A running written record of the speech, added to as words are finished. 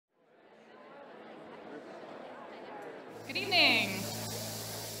Good evening.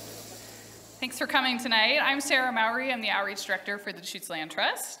 Thanks for coming tonight. I'm Sarah Mowry. I'm the Outreach Director for the Deschutes Land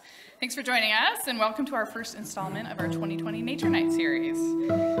Trust. Thanks for joining us, and welcome to our first installment of our 2020 Nature Night series.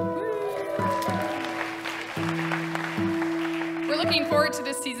 We're looking forward to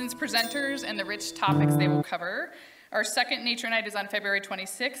this season's presenters and the rich topics they will cover. Our second Nature Night is on February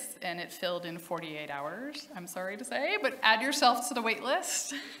 26th, and it filled in 48 hours, I'm sorry to say, but add yourself to the wait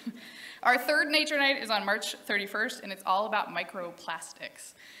list. Our third Nature Night is on March 31st, and it's all about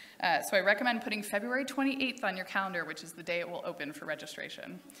microplastics. So I recommend putting February 28th on your calendar, which is the day it will open for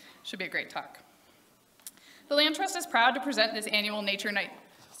registration. Should be a great talk. The Land Trust is proud to present this annual Nature Night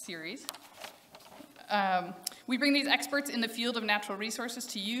series. We bring these experts in the field of natural resources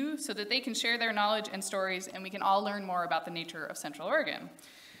to you so that they can share their knowledge and stories, and we can all learn more about the nature of Central Oregon.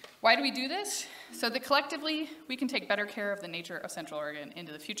 Why do we do this? So that collectively we can take better care of the nature of Central Oregon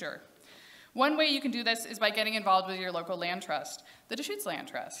into the future. One way you can do this is by getting involved with your local land trust, the Deschutes Land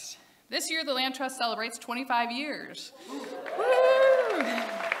Trust. This year, the Land Trust celebrates 25 years. Woo!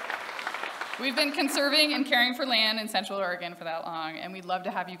 We've been conserving and caring for land in Central Oregon for that long, and we'd love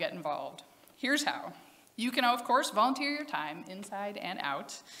to have you get involved. Here's how. You can, of course, volunteer your time inside and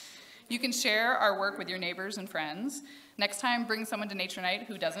out. You can share our work with your neighbors and friends. Next time, bring someone to Nature Night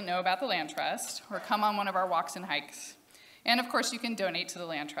who doesn't know about the Land Trust, or come on one of our walks and hikes. And of course, you can donate to the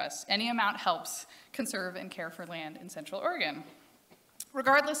Land Trust. Any amount helps conserve and care for land in Central Oregon.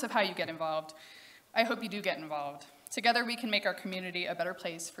 Regardless of how you get involved, I hope you do get involved. Together, we can make our community a better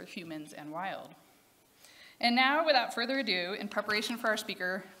place for humans and wild. And now, without further ado, in preparation for our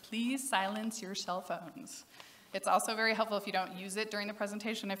speaker, please silence your cell phones. It's also very helpful if you don't use it during the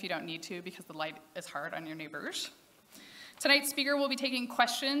presentation if you don't need to, because the light is hard on your neighbors. Tonight's speaker will be taking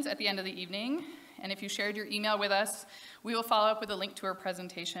questions at the end of the evening, and if you shared your email with us, we will follow up with a link to her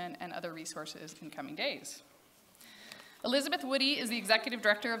presentation and other resources in coming days. Elizabeth Woody is the Executive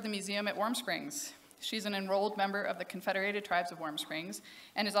Director of the Museum at Warm Springs. She's an enrolled member of the Confederated Tribes of Warm Springs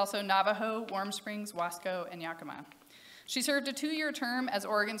and is also Navajo, Warm Springs, Wasco, and Yakima. She served a 2-year term as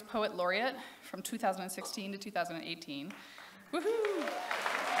Oregon's Poet Laureate from 2016 to 2018. Woohoo!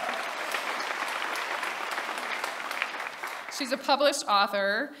 She's a published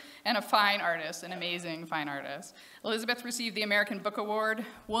author and a fine artist, an amazing fine artist. Elizabeth received the American Book Award,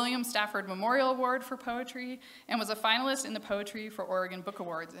 William Stafford Memorial Award for Poetry, and was a finalist in the Poetry for Oregon Book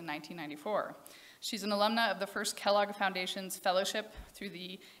Awards in 1994. She's an alumna of the first Kellogg Foundation's fellowship through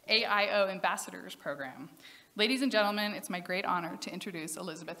the AIO Ambassadors Program. Ladies and gentlemen, it's my great honor to introduce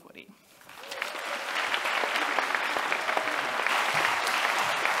Elizabeth Woody.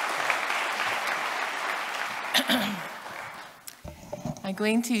 I'm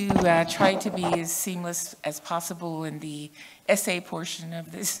going to try to be as seamless as possible in the essay portion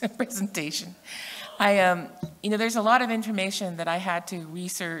of this presentation. There's a lot of information that I had to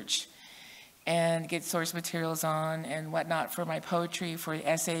research and get source materials on and whatnot for my poetry, for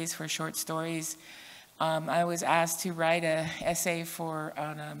essays, for short stories. I was asked to write an essay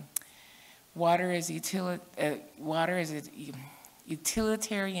on water as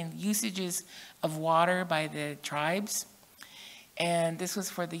utilitarian usages of water by the tribes. And this was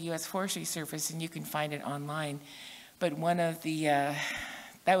for the U.S. Forestry Service, and you can find it online. But that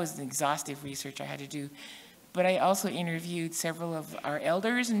was an exhaustive research I had to do. But I also interviewed several of our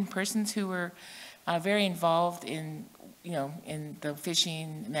elders and persons who were very involved in the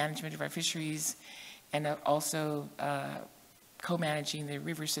fishing, management of our fisheries, and also co-managing the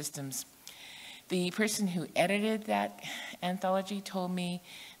river systems. The person who edited that anthology told me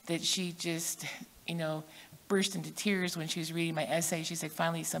that she just, burst into tears when she was reading my essay. She said,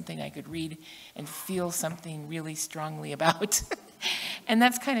 finally, something I could read and feel something really strongly about. And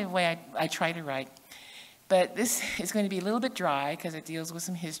that's kind of the way I try to write. But this is going to be a little bit dry because it deals with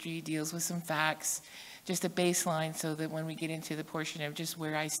some history, deals with some facts, just a baseline so that when we get into the portion of just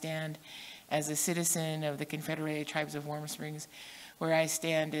where I stand as a citizen of the Confederated Tribes of Warm Springs, where I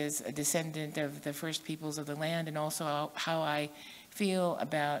stand as a descendant of the first peoples of the land, and also how I feel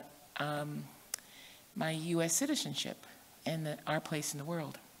about my U.S. citizenship and our place in the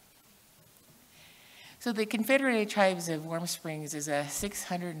world. So the Confederated Tribes of Warm Springs is a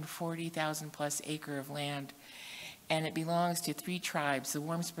 640,000 plus acre of land, and it belongs to 3 tribes, the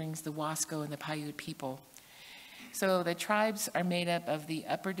Warm Springs, the Wasco, and the Paiute people. So the tribes are made up of the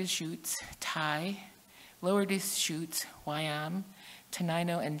Upper Deschutes, Tai, Lower Deschutes, Wyam,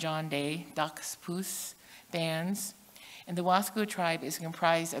 Tenino, and John Day, Daxpus bands, and the Wasco tribe is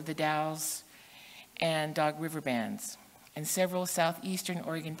comprised of the Dalles and Dog River bands, and several southeastern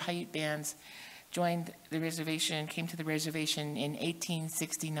Oregon Paiute bands came to the reservation in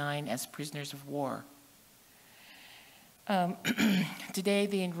 1869 as prisoners of war. Today,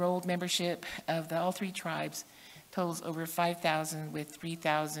 the enrolled membership of all three tribes totals over 5,000, with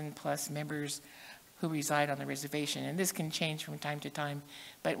 3,000 plus members who reside on the reservation. And this can change from time to time,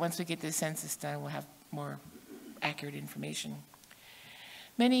 but once we get the census done, we'll have more accurate information.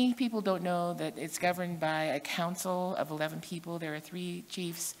 Many people don't know that it's governed by a council of 11 people. There are 3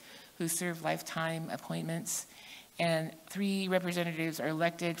 chiefs who serve lifetime appointments, and 3 representatives are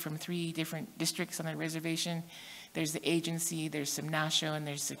elected from 3 different districts on the reservation. There's the agency, there's Simnasho, and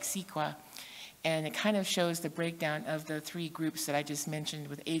there's Siksika. And it kind of shows the breakdown of the 3 groups that I just mentioned,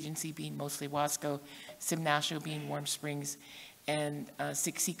 with agency being mostly Wasco, Simnasho being Warm Springs, and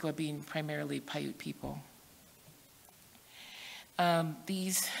Siksika being primarily Paiute people.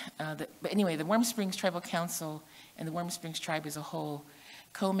 But anyway, the Warm Springs Tribal Council and the Warm Springs Tribe as a whole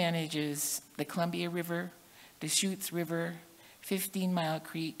co-manages the Columbia River, Deschutes River, 15 Mile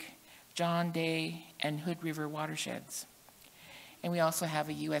Creek, John Day, and Hood River watersheds. And we also have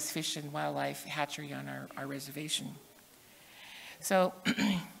a U.S. Fish and Wildlife hatchery on our reservation. So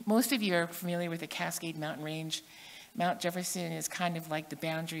most of you are familiar with the Cascade Mountain Range. Mount Jefferson is kind of like the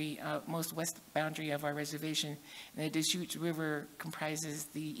boundary, most west boundary of our reservation. And the Deschutes River comprises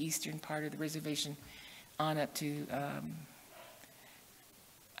the eastern part of the reservation on up to,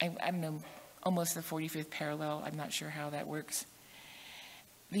 I don't know, almost the 45th parallel. I'm not sure how that works.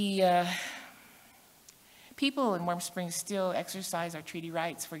 The people in Warm Springs still exercise our treaty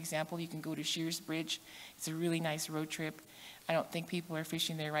rights. For example, you can go to Shears Bridge. It's a really nice road trip. I don't think people are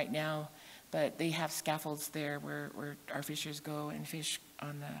fishing there right now, but they have scaffolds there where our fishers go and fish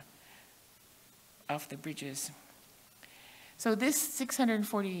on off the bridges. So this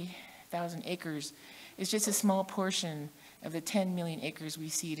 640,000 acres is just a small portion of the 10 million acres we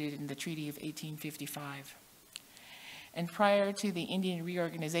ceded in the Treaty of 1855. And prior to the Indian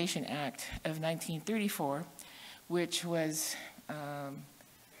Reorganization Act of 1934, which was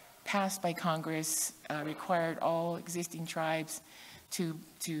passed by Congress, required all existing tribes to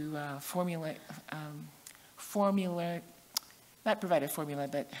formalize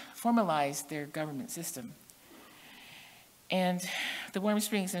their government system. And the Warm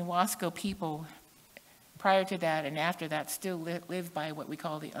Springs and Wasco people, prior to that and after that, still live by what we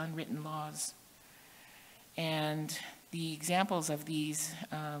call the unwritten laws. And the examples of these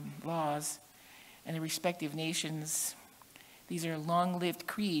laws and the respective nations, these are long-lived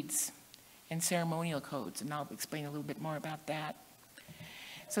creeds and ceremonial codes, and I'll explain a little bit more about that.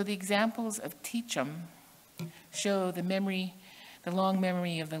 So the examples of Teachum show the long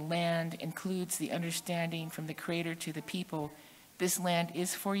memory of the land includes the understanding from the Creator to the people, this land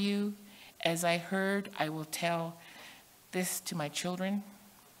is for you. As I heard, I will tell this to my children.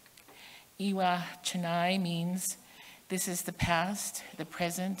 Iwa Chanai means this is the past, the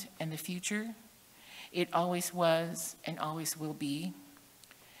present, and the future. It always was and always will be.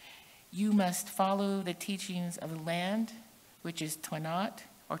 You must follow the teachings of the land, which is Twanat,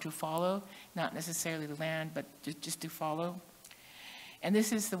 or to follow, not necessarily the land, but just to follow. And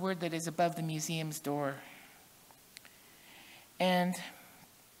this is the word that is above the museum's door. And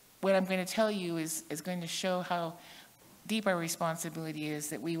what I'm going to tell you is going to show how deep our responsibility is,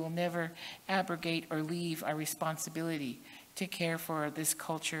 that we will never abrogate or leave our responsibility to care for this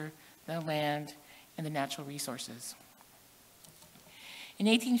culture, the land, and the natural resources. In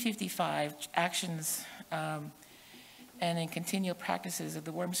 1855, actions and in continual practices of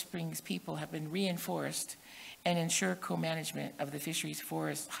the Warm Springs people have been reinforced and ensure co-management of the fisheries,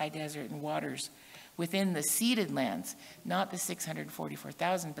 forests, high desert, and waters within the ceded lands, not the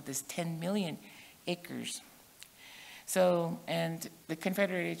 644,000, but this 10 million acres. So, and the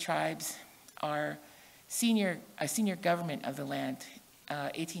Confederated Tribes are a senior government of the land.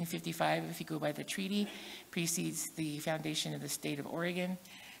 1855, if you go by the treaty, precedes the foundation of the state of Oregon.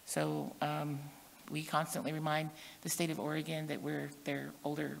 So we constantly remind the state of Oregon that we're their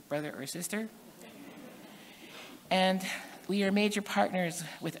older brother or sister. And we are major partners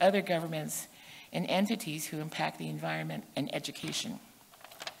with other governments and entities who impact the environment and education.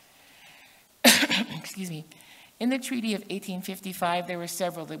 Excuse me. In the Treaty of 1855, there were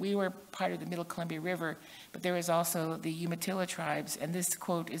several. That we were part of the Middle Columbia River, but there was also the Umatilla tribes, and this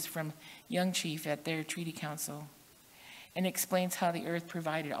quote is from Young Chief at their Treaty Council, and explains how the earth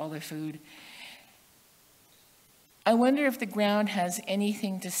provided all the food. I wonder if the ground has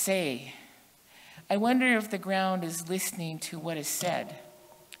anything to say. I wonder if the ground is listening to what is said.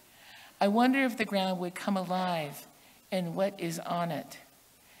 I wonder if the ground would come alive and what is on it.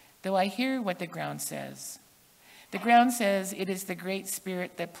 Though I hear what the ground says. The ground says, it is the Great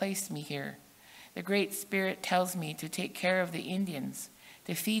Spirit that placed me here. The Great Spirit tells me to take care of the Indians,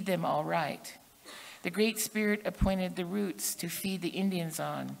 to feed them all right. The Great Spirit appointed the roots to feed the Indians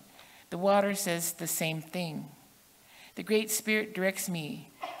on. The water says the same thing. The Great Spirit directs me,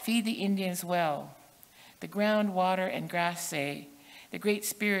 feed the Indians well. The ground, water, and grass say, the Great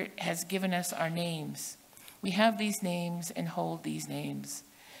Spirit has given us our names. We have these names and hold these names.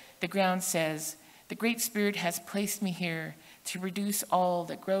 The ground says, the Great Spirit has placed me here to produce all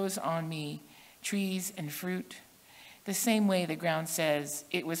that grows on me, trees and fruit. The same way the ground says,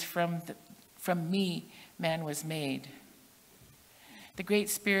 it was from me man was made. The Great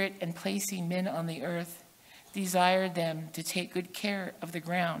Spirit, in placing men on the earth, desired them to take good care of the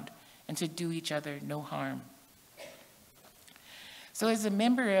ground and to do each other no harm. So as a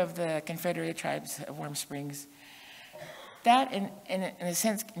member of the Confederated Tribes of Warm Springs, that in a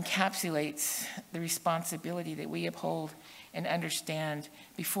sense encapsulates the responsibility that we uphold and understand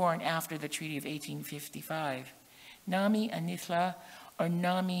before and after the Treaty of 1855. Nami Anithla, or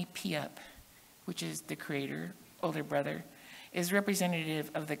Nami Piap, which is the creator, older brother, is representative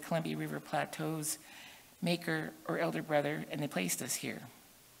of the Columbia River Plateau's maker or elder brother, and they placed us here.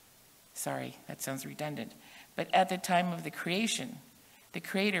 Sorry, that sounds redundant. But at the time of the creation, the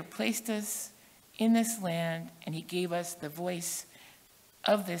Creator placed us in this land, and he gave us the voice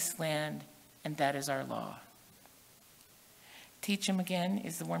of this land, and that is our law. Teach 'em again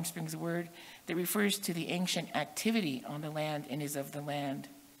is the Warm Springs word that refers to the ancient activity on the land and is of the land.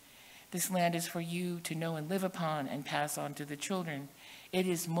 This land is for you to know and live upon and pass on to the children. It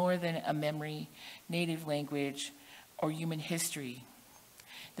is more than a memory, native language, or human history.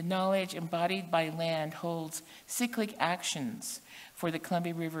 The knowledge embodied by land holds cyclic actions for the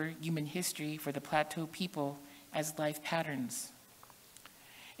Columbia River human history for the Plateau people as life patterns.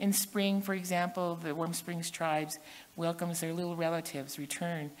 In spring, for example, the Warm Springs tribes welcomes their little relatives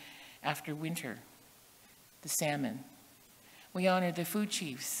return after winter, the salmon. We honor the food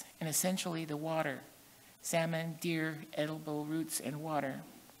chiefs and essentially the water, salmon, deer, edible roots, and water.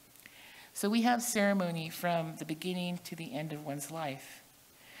 So we have ceremony from the beginning to the end of one's life.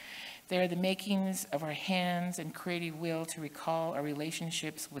 They are the makings of our hands and creative will to recall our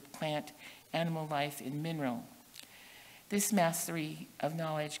relationships with plant, animal life, and mineral. This mastery of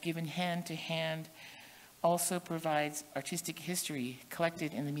knowledge given hand to hand also provides artistic history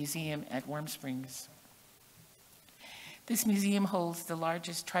collected in the museum at Warm Springs. This museum holds the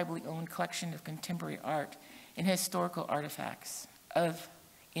largest tribally owned collection of contemporary art and historical artifacts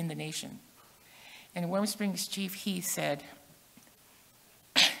in the nation. And Warm Springs Chief Heath said,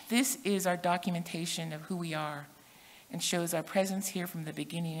 "This is our documentation of who we are and shows our presence here from the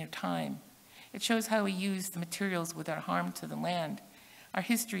beginning of time. It shows how we use the materials without harm to the land. Our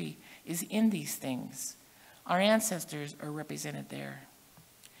history is in these things. Our ancestors are represented there."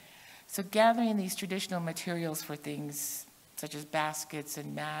 So gathering these traditional materials for things such as baskets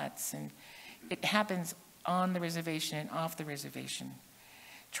and mats, and it happens on the reservation and off the reservation.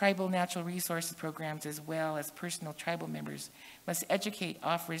 Tribal natural resources programs, as well as personal tribal members, must educate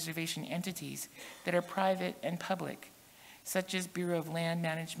off-reservation entities that are private and public, such as Bureau of Land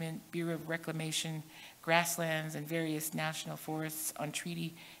Management, Bureau of Reclamation, grasslands, and various national forests on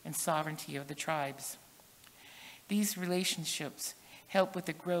treaty and sovereignty of the tribes. These relationships help with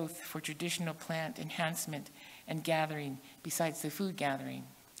the growth for traditional plant enhancement and gathering besides the food gathering.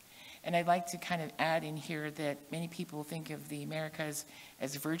 And I'd like to kind of add in here that many people think of the Americas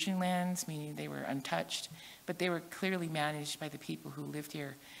as virgin lands, meaning they were untouched, but they were clearly managed by the people who lived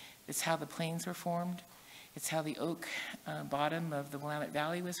here. It's how the plains were formed. It's how the oak bottom of the Willamette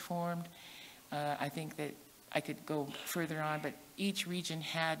Valley was formed. I think that I could go further on, but each region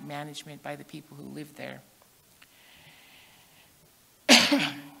had management by the people who lived there.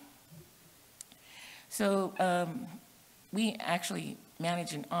 So we actually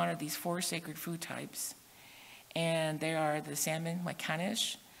manage and honor these 4 sacred food types. And they are the salmon,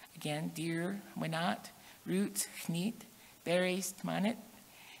 Waikanish, again, deer, Wenat, roots, Hnit, berries, Tmanit,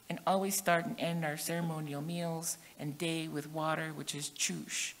 and always start and end our ceremonial meals and day with water, which is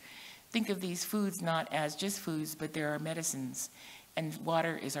Chush. Think of these foods not as just foods, but there are medicines, and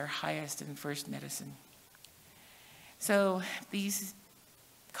water is our highest and first medicine. So these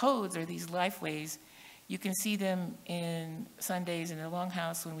codes, or these lifeways, you can see them in Sundays in the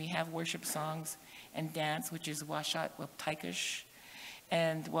Longhouse when we have worship songs and dance, which is Washat Waptaikash.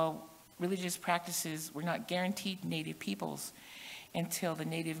 And while religious practices were not guaranteed Native peoples until the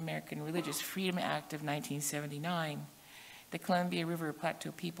Native American Religious Freedom Act of 1979, the Columbia River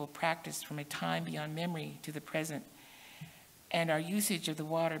Plateau people practiced from a time beyond memory to the present. And our usage of the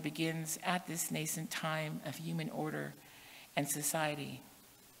water begins at this nascent time of human order and society.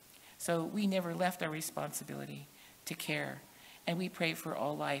 So we never left our responsibility to care and we pray for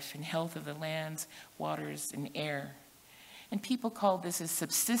all life and health of the lands, waters, and air. And people called this a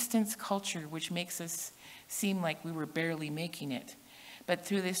subsistence culture, which makes us seem like we were barely making it. But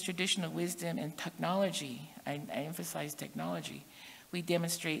through this traditional wisdom and technology, I emphasize technology, we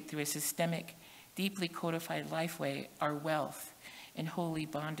demonstrate through a systemic, deeply codified lifeway our wealth and wholly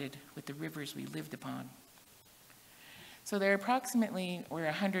bonded with the rivers we lived upon. So there are approximately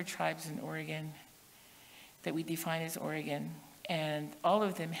 100 tribes in Oregon that we define as Oregon, and all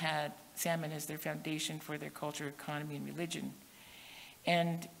of them had salmon as their foundation for their culture, economy, and religion.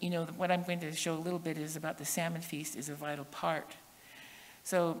 And you know, what I'm going to show a little bit is about the salmon feast is a vital part.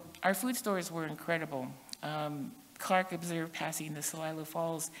 So our food stores were incredible. Clark observed passing the Celilo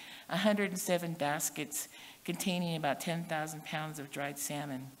Falls 107 baskets containing about 10,000 pounds of dried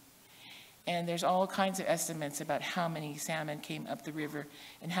salmon. And there's all kinds of estimates about how many salmon came up the river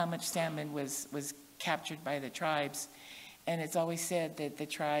and how much salmon was captured by the tribes. And it's always said that the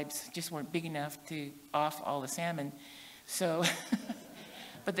tribes just weren't big enough to off all the salmon. So,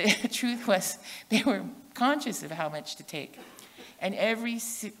 but the truth was they were conscious of how much to take. And every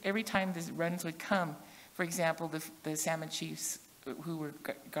time the runs would come, for example, the salmon chiefs who were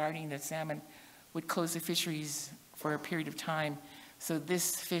guarding the salmon would close the fisheries for a period of time so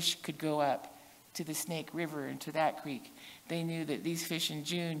this fish could go up to the Snake River and to that creek. They knew that these fish in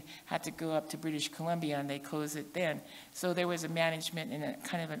June had to go up to British Columbia and they closed it then. So there was a management and a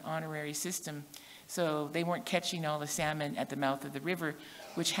kind of an honorary system. So they weren't catching all the salmon at the mouth of the river,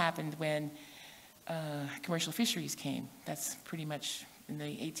 which happened when commercial fisheries came. That's pretty much in the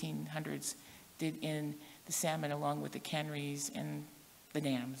 1800s, did in the salmon along with the canneries and the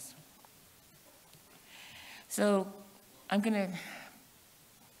dams. So I'm going to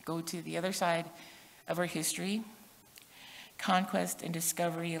go to the other side of our history. Conquest and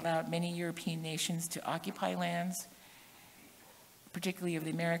discovery allowed many European nations to occupy lands, particularly of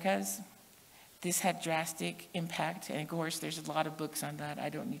the Americas. This had drastic impact, and of course there's a lot of books on that. I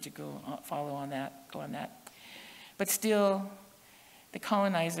don't need to go on that. But still, the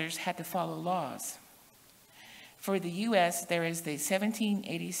colonizers had to follow laws. For the U.S., there is the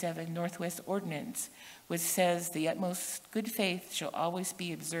 1787 Northwest Ordinance, which says the utmost good faith shall always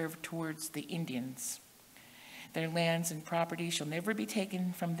be observed towards the Indians. Their lands and property shall never be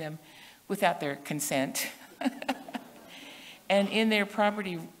taken from them without their consent. And in their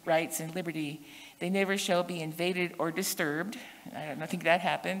property rights and liberty, they never shall be invaded or disturbed. I don't think that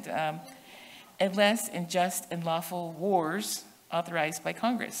happened, unless in just and lawful wars authorized by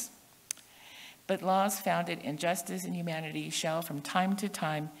Congress. But laws founded in justice and humanity shall from time to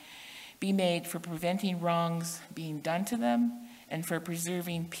time be made for preventing wrongs being done to them and for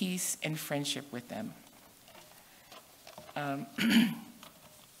preserving peace and friendship with them.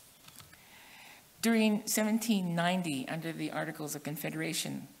 During 1790, under the Articles of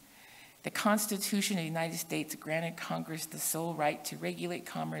Confederation, the Constitution of the United States granted Congress the sole right to regulate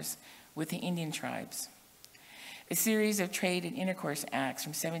commerce with the Indian tribes. A series of trade and intercourse acts from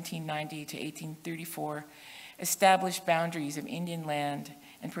 1790 to 1834 established boundaries of Indian land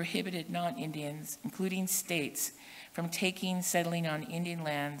and prohibited non-Indians, including states, from taking, settling on Indian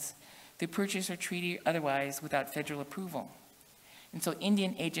lands through purchase or treaty or otherwise without federal approval. And so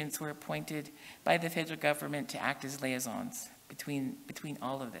Indian agents were appointed by the federal government to act as liaisons between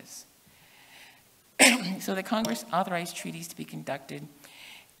all of this. So the Congress authorized treaties to be conducted,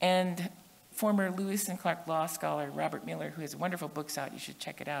 and former Lewis and Clark law scholar Robert Miller, who has wonderful books out, you should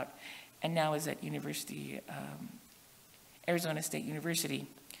check it out, and now is at Arizona State University,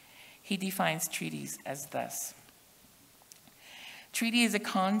 he defines treaties as thus. Treaty is a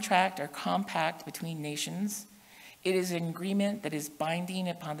contract or compact between nations. It is an agreement that is binding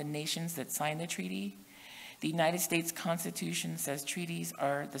upon the nations that sign the treaty. The United States Constitution says treaties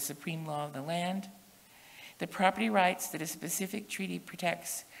are the supreme law of the land. The property rights that a specific treaty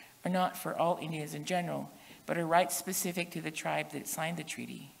protects are not for all Indians in general, but are rights specific to the tribe that signed the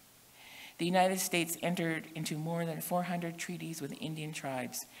treaty. The United States entered into more than 400 treaties with Indian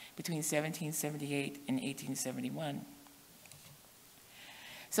tribes between 1778 and 1871.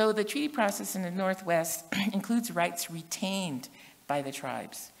 So the treaty process in the Northwest includes rights retained by the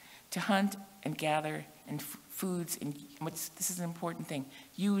tribes to hunt and gather and foods, and this is an important thing,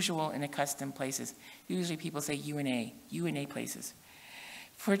 usual and accustomed places. Usually people say UNA places.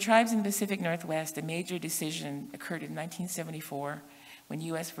 For tribes in the Pacific Northwest, a major decision occurred in 1974 when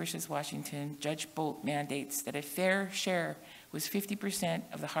U.S. versus Washington, Judge Bolt mandates that a fair share was 50%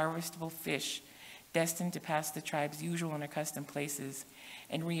 of the harvestable fish destined to pass the tribe's usual and accustomed places,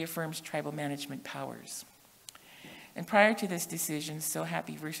 and reaffirms tribal management powers. And prior to this decision, So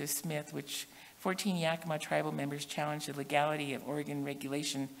Happy versus Smith, which 14 Yakima tribal members challenged the legality of Oregon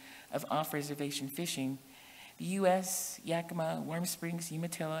regulation of off-reservation fishing. The U.S., Yakima, Warm Springs,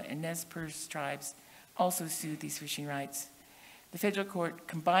 Umatilla, and Nez Perce tribes also sued these fishing rights. The federal court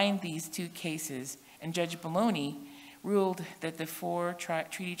combined these two cases, and Judge Maloney ruled that the four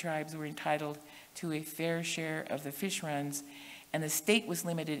treaty tribes were entitled to a fair share of the fish runs, and the state was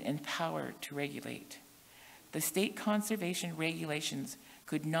limited in power to regulate. The state conservation regulations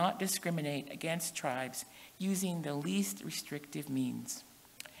could not discriminate against tribes using the least restrictive means.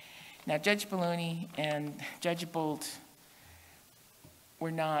 Now, Judge Maloney and Judge Bolt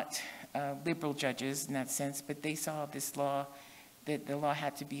were not liberal judges in that sense, but they saw this law, that the law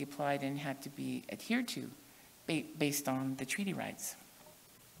had to be applied and had to be adhered to based on the treaty rights.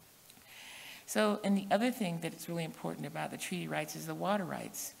 So, and the other thing that's really important about the treaty rights is the water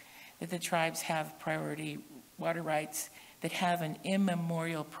rights, that the tribes have priority water rights that have an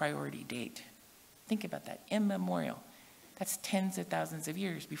immemorial priority date. Think about that, immemorial. That's tens of thousands of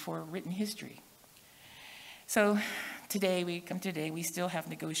years before written history. So today, we still have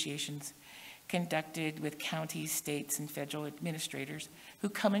negotiations conducted with counties, states, and federal administrators who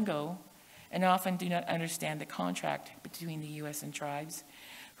come and go and often do not understand the contract between the U.S. and tribes.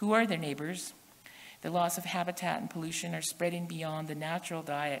 Who are their neighbors? The loss of habitat and pollution are spreading beyond the natural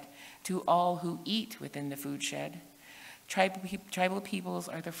diet to all who eat within the food shed. Tribal peoples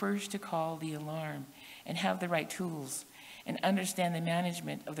are the first to call the alarm and have the right tools and understand the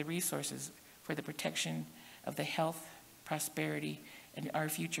management of the resources for the protection of the health, prosperity, and our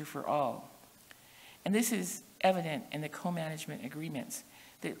future for all. And this is evident in the co-management agreements,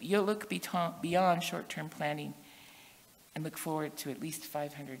 that you'll look beyond short-term planning and look forward to at least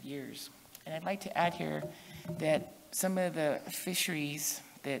 500 years. And I'd like to add here that some of the fisheries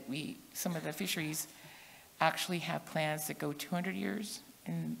actually have plans that go 200 years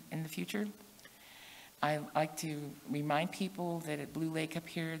in the future. I like to remind people that at Blue Lake up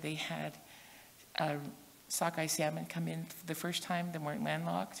here, they had sockeye salmon come in the first time. They weren't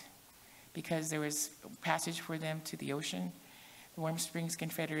landlocked because there was passage for them to the ocean. The Warm Springs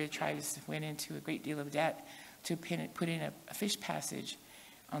Confederated Tribes went into a great deal of debt to put in a fish passage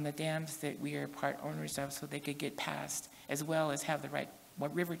on the dams that we are part owners of so they could get past, as well as have the right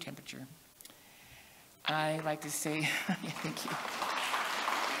river temperature. I like to say, thank you.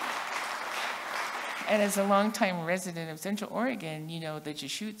 And as a longtime resident of Central Oregon, you know, the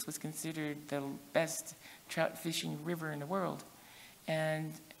Deschutes was considered the best trout fishing river in the world.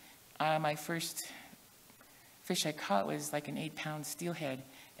 And my first fish I caught was like an 8-pound steelhead,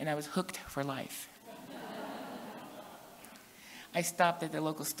 and I was hooked for life. I stopped at the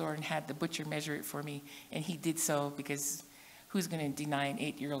local store and had the butcher measure it for me, and he did so because who's going to deny an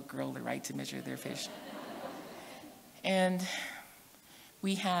 8-year-old girl the right to measure their fish? And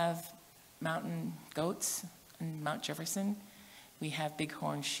we have mountain goats in Mount Jefferson. We have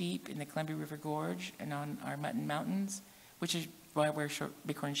bighorn sheep in the Columbia River Gorge and on our Mutton Mountains, which is where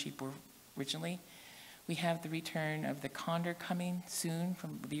bighorn sheep were originally. We have the return of the condor coming soon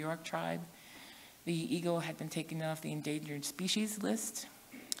from the York tribe. The eagle had been taken off the endangered species list.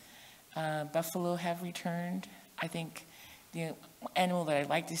 Buffalo have returned. I think the animal that I'd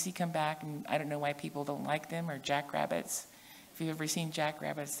like to see come back, and I don't know why people don't like them, are jackrabbits. If you've ever seen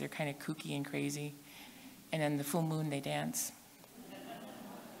jackrabbits, they're kind of kooky and crazy. And then the full moon, they dance.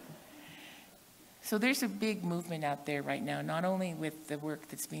 So there's a big movement out there right now, not only with the work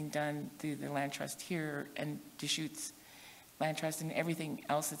that's being done through the Land Trust here and Deschutes Land Trust and everything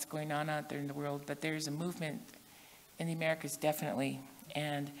else that's going on out there in the world, but there's a movement in the Americas definitely.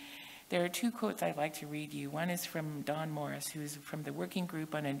 And there are two quotes I'd like to read you. One is from Don Morris, who's from the Working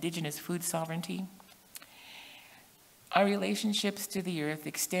Group on Indigenous Food Sovereignty. Our relationships to the earth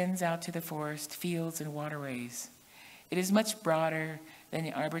extends out to the forest, fields, and waterways. It is much broader than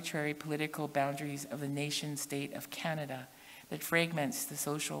the arbitrary political boundaries of the nation-state of Canada that fragments the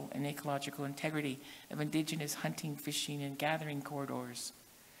social and ecological integrity of Indigenous hunting, fishing, and gathering corridors.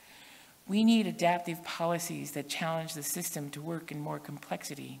 We need adaptive policies that challenge the system to work in more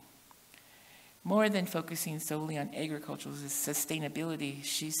complexity. More than focusing solely on agricultural sustainability,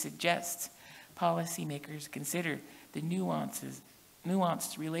 she suggests policymakers consider the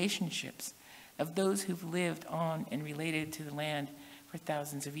nuanced relationships of those who've lived on and related to the land for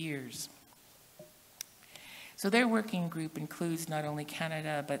thousands of years. So their working group includes not only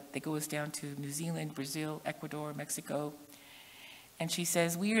Canada, but it goes down to New Zealand, Brazil, Ecuador, Mexico. And she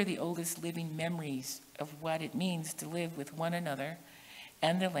says, we are the oldest living memories of what it means to live with one another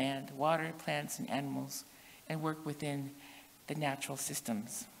and the land, water, plants, and animals, and work within the natural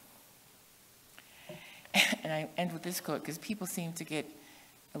systems. And I end with this quote, because people seem to get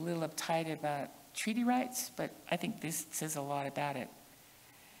a little uptight about treaty rights, but I think this says a lot about it.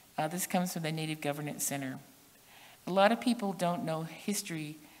 This comes from the Native Governance Center. A lot of people don't know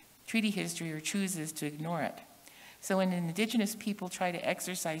history, treaty history, or chooses to ignore it. So when Indigenous people try to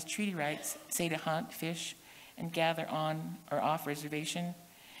exercise treaty rights, say to hunt, fish, and gather on or off reservation,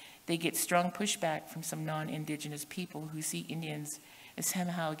 they get strong pushback from some non-Indigenous people who see Indians as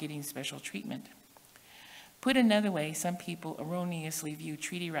somehow getting special treatment. Put another way, some people erroneously view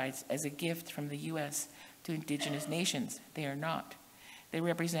treaty rights as a gift from the U.S. to Indigenous nations. They are not. They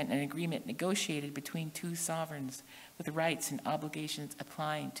represent an agreement negotiated between two sovereigns with rights and obligations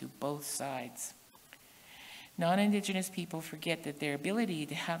applying to both sides. Non-Indigenous people forget that their ability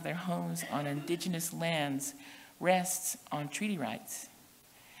to have their homes on Indigenous lands rests on treaty rights.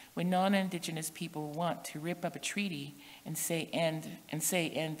 When non-Indigenous people want to rip up a treaty and say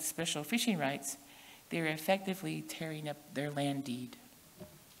end special fishing rights, they're effectively tearing up their land deed.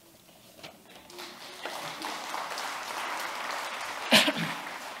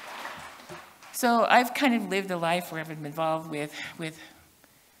 So I've kind of lived a life where I've been involved with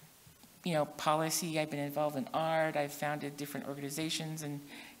policy. I've been involved in art. I've founded different organizations, and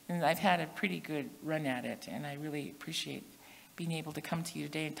I've had a pretty good run at it. And I really appreciate being able to come to you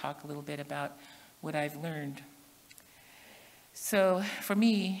today and talk a little bit about what I've learned. So for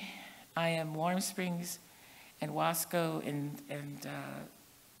me, I am Warm Springs and Wasco and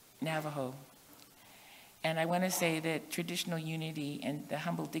Navajo. And I want to say that traditional unity and the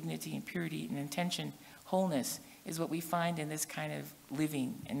humble dignity and purity and intention, wholeness, is what we find in this kind of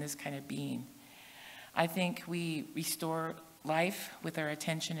living, in this kind of being. I think we restore life with our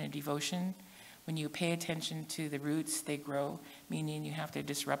attention and devotion. When you pay attention to the roots, they grow, meaning you have to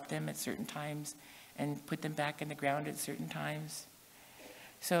disrupt them at certain times and put them back in the ground at certain times.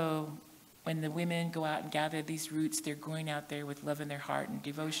 So when the women go out and gather these roots, they're going out there with love in their heart and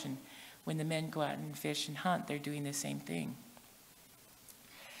devotion. When the men go out and fish and hunt, they're doing the same thing.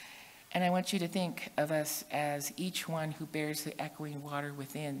 And I want you to think of us as each one who bears the echoing water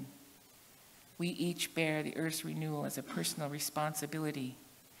within. We each bear the earth's renewal as a personal responsibility.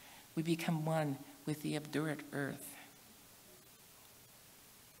 We become one with the obdurate earth.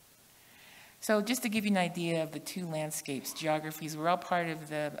 So just to give you an idea of the two landscapes, geographies, we're all part of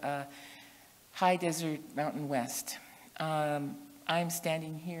the high desert mountain west. I'm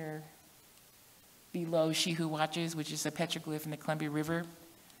standing here below She Who Watches, which is a petroglyph in the Columbia River.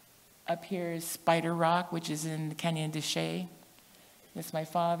 Up here is Spider Rock, which is in the Canyon Deschutes. This is my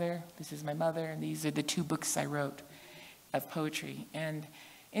father, this is my mother, and these are the two books I wrote of poetry. And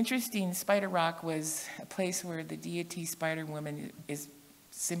interesting, Spider Rock was a place where the deity Spider Woman is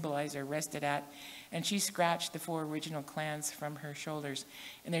symbolized or rested at, and she scratched the 4 original clans from her shoulders.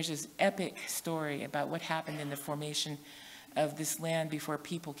 And there's this epic story about what happened in the formation of this land before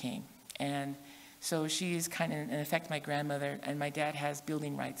people came. And so she is kind of, in effect, my grandmother, and my dad has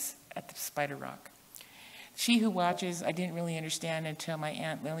building rights at the Spider Rock. She Who Watches, I didn't really understand until my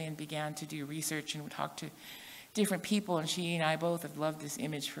Aunt Lillian began to do research and talk to different people, and she and I both have loved this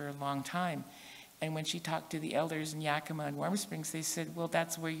image for a long time. And when she talked to the elders in Yakima and Warm Springs, they said, well,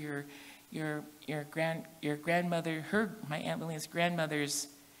 that's where your grandmother, my Aunt Lillian's grandmother's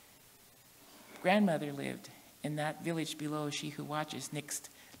grandmother lived, in that village below She Who Watches, Nixt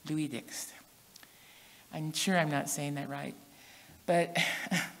Louis Dix. I'm sure I'm not saying that right. But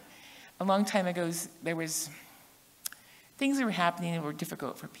a long time ago, there was things that were happening that were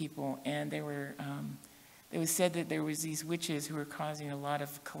difficult for people, and it was said that there was these witches who were causing a lot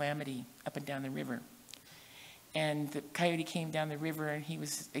of calamity up and down the river. And the coyote came down the river, and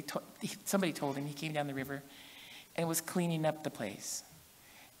somebody told him he came down the river and was cleaning up the place.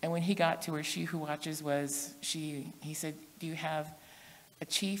 And when he got to where She Who Watches was, he said, do you have a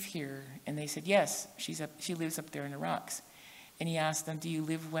chief here? And they said, yes, she lives up there in the rocks. And he asked them, do you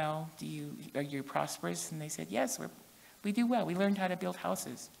live well? Are you prosperous? And they said, yes, we do well. We learned how to build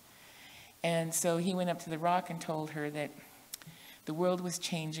houses. And so he went up to the rock and told her that the world was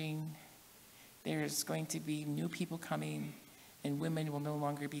changing. There's going to be new people coming, and women will no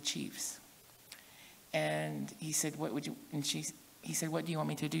longer be chiefs. And he said, he said, what do you want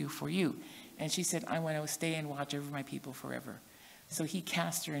me to do for you? And she said, I want to stay and watch over my people forever. So he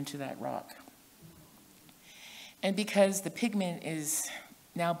cast her into that rock. And because the pigment is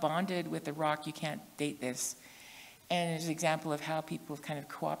now bonded with the rock, you can't date this. And there's an example of how people have kind of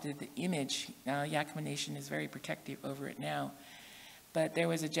co-opted the image. Yakima Nation is very protective over it now. But there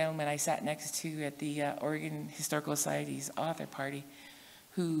was a gentleman I sat next to at the Oregon Historical Society's author party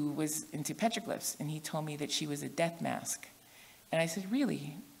who was into petroglyphs, and he told me that she was a death mask. And I said,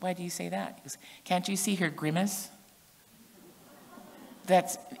 really? Why do you say that? He goes, can't you see her grimace?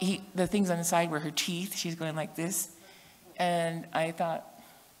 the things on the side were her teeth. She's going like this. And I thought,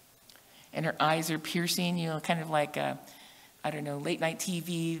 and her eyes are piercing, you know, kind of like, I don't know, late night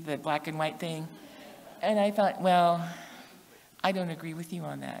TV, the black and white thing. And I thought, well, I don't agree with you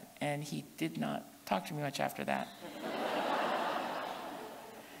on that. And he did not talk to me much after that.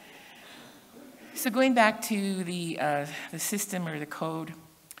 So going back to the system or the code,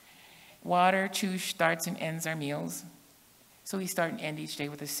 water starts and ends our meals. So we start and end each day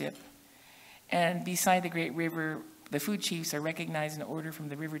with a sip. And beside the great river, the food chiefs are recognized in order from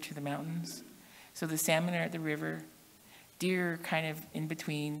the river to the mountains. So the salmon are at the river, deer are kind of in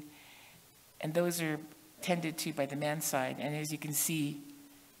between, and those are tended to by the man's side. And as you can see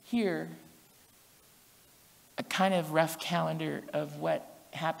here, a kind of rough calendar of what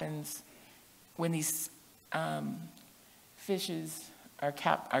happens when these fishes are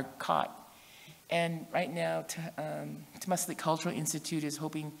caught. And right now, Temascalli Cultural Institute is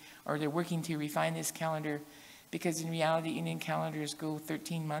hoping, or they're working to refine this calendar, because in reality, Indian calendars go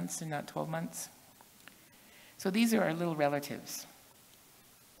 13 months and not 12 months. So these are our little relatives.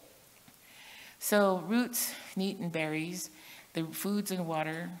 So roots, meat, and berries, the foods and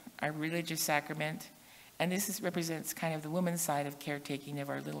water, our religious sacrament, and this represents kind of the woman's side of caretaking of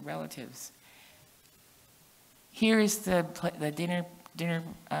our little relatives. Here is the dinner,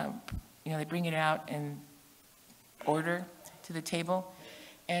 you know, they bring it out in order to the table.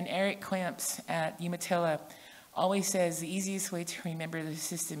 And Eric Clamps at Umatilla always says the easiest way to remember the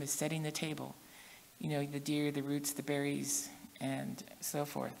system is setting the table. You know, the deer, the roots, the berries, and so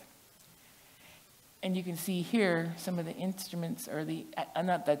forth. And you can see here some of the instruments, or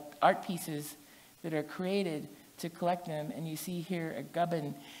not the art pieces that are created to collect them. And you see here a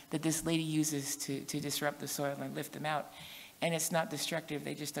gubbin that this lady uses to disrupt the soil and lift them out. And it's not destructive.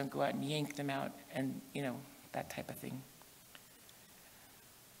 They just don't go out and yank them out and, you know, that type of thing.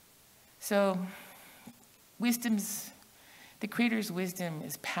 So the Creator's wisdom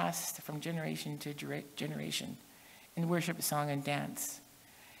is passed from generation to generation in worship, song, and dance.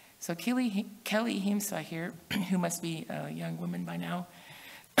 So Kelly Himsa here, who must be a young woman by now,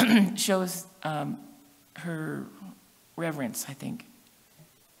 shows her reverence, I think.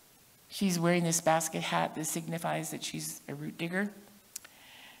 She's wearing this basket hat that signifies that she's a root digger.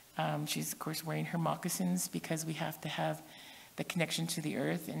 She's, of course, wearing her moccasins because we have to have the connection to the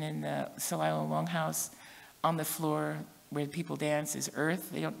earth. And in the Salilo Longhouse, on the floor where people dance is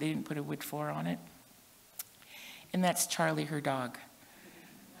earth. They didn't put a wood floor on it. And that's Charlie, her dog,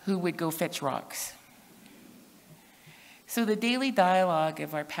 who would go fetch rocks. So the daily dialogue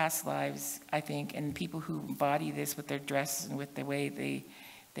of our past lives, I think, and people who embody this with their dress and with the way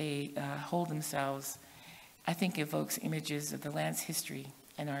they hold themselves, I think evokes images of the land's history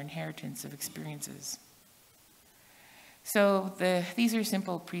and our inheritance of experiences. So these are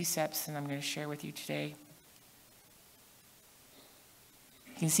simple precepts, and I'm going to share with you today.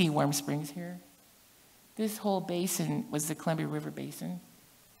 You can see Warm Springs here. This whole basin was the Columbia River Basin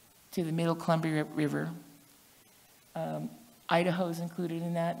to the Middle Columbia River. Idaho is included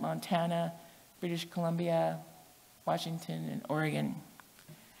in that, Montana, British Columbia, Washington, and Oregon.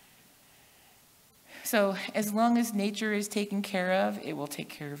 So as long as nature is taken care of, it will take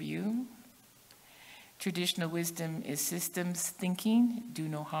care of you. Traditional wisdom is systems thinking, do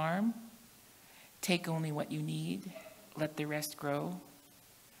no harm, take only what you need, let the rest grow.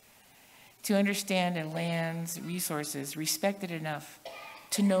 To understand a land's resources, respect it enough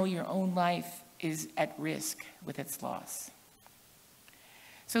to know your own life is at risk with its loss.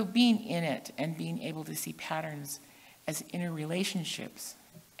 So being in it and being able to see patterns as interrelationships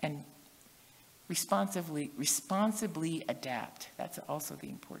and responsibly adapt, that's also the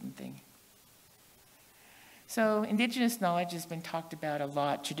important thing. So Indigenous knowledge has been talked about a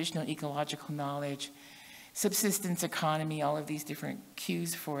lot, traditional ecological knowledge, subsistence economy, all of these different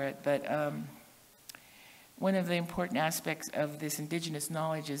cues for it. But one of the important aspects of this Indigenous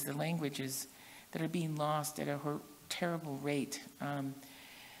knowledge is the languages that are being lost at a terrible rate.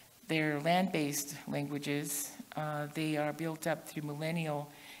 They're land-based languages. They are built up through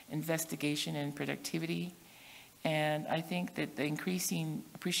millennial investigation and productivity. And I think that the increasing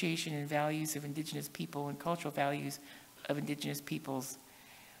appreciation and values of Indigenous people and cultural values of Indigenous peoples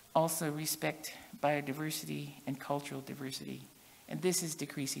also respect biodiversity and cultural diversity. And this is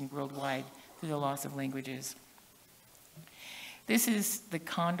decreasing worldwide through the loss of languages. This is the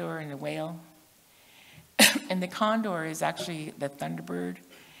condor and the whale. And the condor is actually the thunderbird.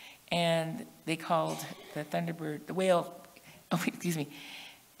 And they called the thunderbird, the whale, oh, excuse me,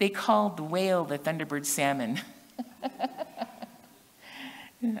 they called the whale the thunderbird salmon.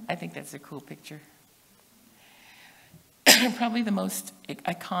 I think that's a cool picture. probably the most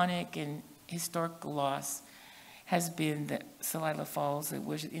iconic and historical loss has been the Celilo Falls that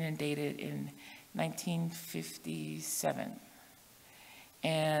was inundated in 1957.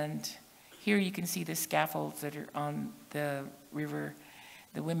 And here you can see the scaffolds that are on the river,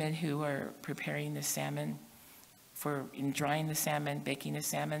 the women who are preparing the salmon in drying the salmon, baking the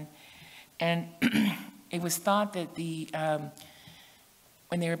salmon. And it was thought that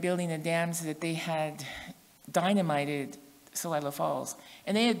when they were building the dams that they had dynamited Celilo Falls.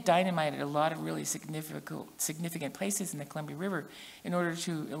 And they had dynamited a lot of really significant places in the Columbia River in order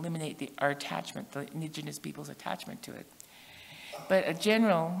to eliminate our attachment, the Indigenous people's attachment to it. But a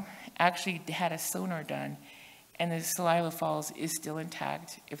general actually had a sonar done, and the Celilo Falls is still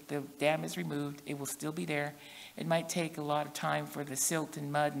intact. If the dam is removed, it will still be there. It might take a lot of time for the silt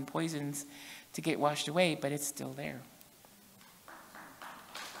and mud and poisons to get washed away, but it's still there.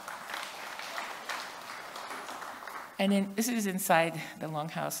 And then this is inside the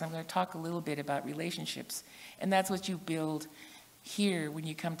Longhouse. I'm going to talk a little bit about relationships. And that's what you build here when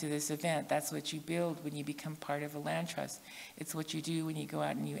you come to this event. That's what you build when you become part of a land trust. It's what you do when you go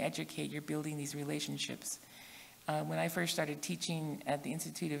out and you educate. You're building these relationships. When I first started teaching at the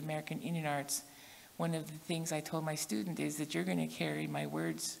Institute of American Indian Arts, one of the things I told my student is that you're going to carry my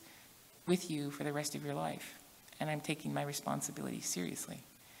words with you for the rest of your life. And I'm taking my responsibility seriously.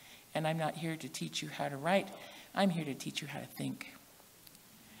 And I'm not here to teach you how to write. I'm here to teach you how to think.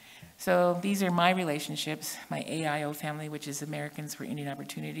 So these are my relationships, my AIO family, which is Americans for Indian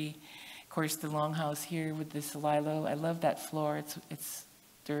Opportunity. Of course, the Longhouse here with the Celilo. I love that floor. It's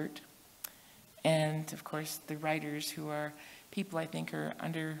dirt. And, of course, the writers who are people I think are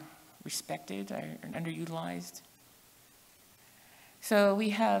under-respected or underutilized. So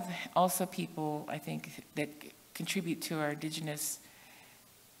we have also people, I think, that contribute to our Indigenous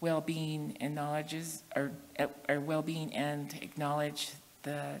well-being and knowledges, our well-being and acknowledge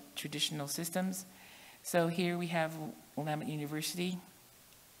the traditional systems. So here we have Willamette University.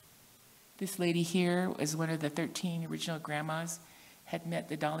 This lady here is one of the 13 original grandmas, had met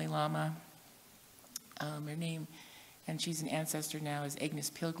the Dalai Lama. Her name, and she's an ancestor now, is Agnes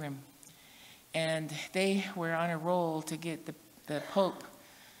Pilgrim. And they were on a roll to get the Pope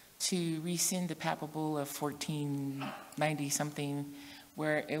to rescind the Papal Bull of 1490-something,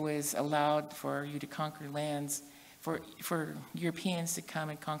 where it was allowed for you to conquer lands, for Europeans to come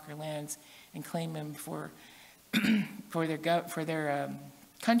and conquer lands and claim them for their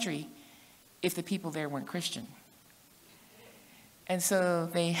country if the people there weren't Christian. And so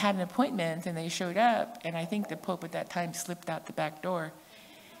they had an appointment and they showed up, and I think the Pope at that time slipped out the back door.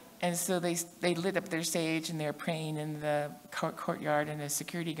 And so they lit up their sage and they were praying in the courtyard, and a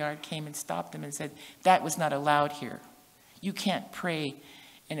security guard came and stopped them and said, "That was not allowed here. You can't pray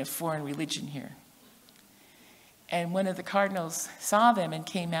in a foreign religion here." And one of the cardinals saw them and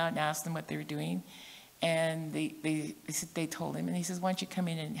came out and asked them what they were doing. And they told him, and he says, "Why don't you come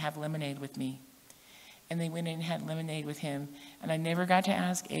in and have lemonade with me?" And they went in and had lemonade with him. And I never got to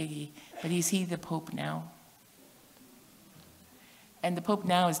ask Aggie, but is he the Pope now? And the Pope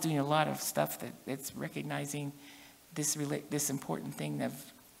now is doing a lot of stuff that's recognizing this important thing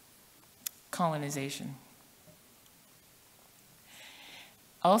of colonization.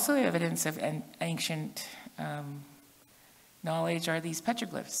 Also evidence of an ancient knowledge are these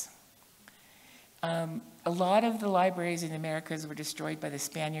petroglyphs. A lot of the libraries in the Americas were destroyed by the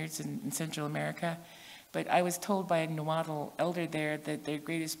Spaniards in Central America, but I was told by a Nahuatl elder there that their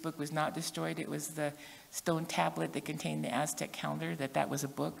greatest book was not destroyed. It was the stone tablet that contained the Aztec calendar, that was a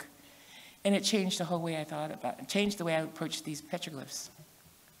book. And it changed the whole way I thought about it, changed the way I approached these petroglyphs.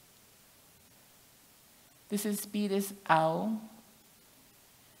 This is Beatus owl.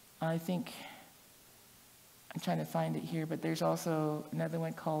 I think, I'm trying to find it here, but there's also another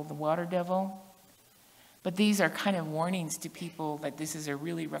one called the water devil. But these are kind of warnings to people that this is a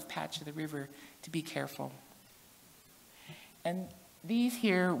really rough patch of the river, to be careful. And these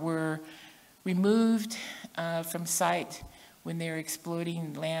here were removed from site when they were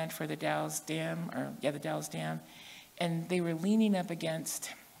exploiting land for the Dalles Dam, the Dalles Dam. And they were leaning up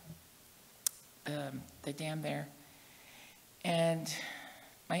against the dam there. And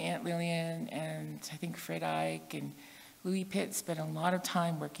my Aunt Lillian and I think Fred Ike and Louis Pitt spent a lot of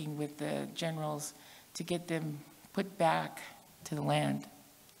time working with the generals to get them put back to the land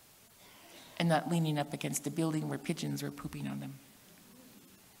and not leaning up against the building where pigeons were pooping on them.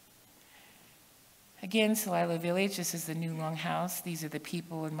 Again, Celilo Village, this is the new Longhouse. These are the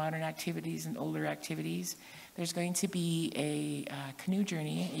people and modern activities and older activities. There's going to be a canoe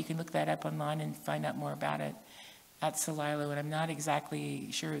journey. You can look that up online and find out more about it at Celilo, and I'm not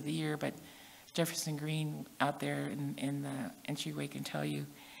exactly sure of the year, but Jefferson Green out there in the entryway can tell you.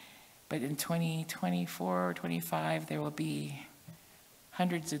 But in 2024 or 25, there will be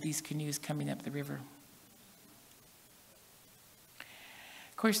hundreds of these canoes coming up the river.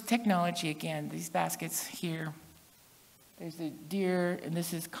 Of course, technology, again, these baskets here, there's a deer, and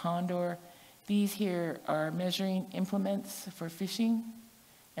this is condor. These here are measuring implements for fishing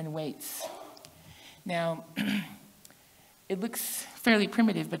and weights. Now, it looks fairly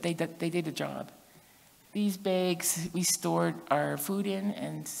primitive, but they did a job. These bags we stored our food in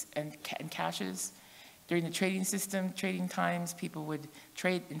and caches. During the trading system, trading times, people would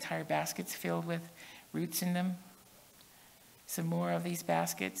trade entire baskets filled with roots in them. Some more of these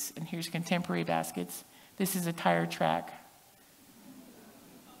baskets, and here's contemporary baskets. This is a tire track.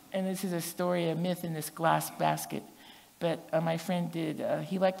 And this is a story, a myth in this glass basket. But my friend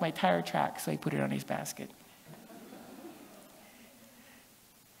he liked my tire track, so he put it on his basket.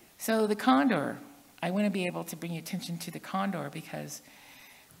 So the condor, I want to be able to bring attention to the condor because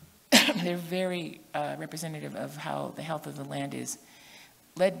they're very representative of how the health of the land is.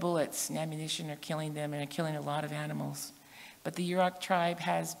 Lead bullets and ammunition are killing them and are killing a lot of animals. But the Yurok tribe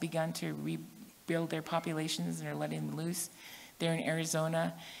has begun to rebuild their populations and are letting them loose. They're in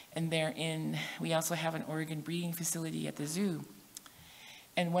Arizona, and we also have an Oregon breeding facility at the zoo.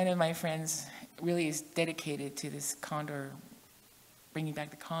 And one of my friends really is dedicated to this condor, bringing back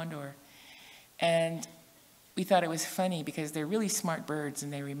the condor. And we thought it was funny because they're really smart birds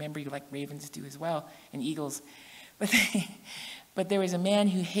and they remember you like ravens do as well, and eagles. But there was a man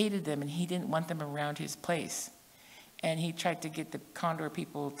who hated them and he didn't want them around his place. And he tried to get the condor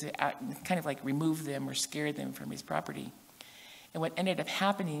people to kind of like remove them or scare them from his property. And what ended up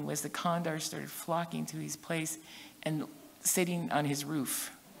happening was the condors started flocking to his place and sitting on his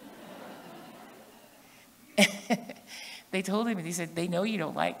roof. They told him, and he said, they know you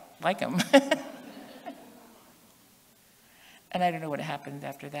don't like them. And I don't know what happened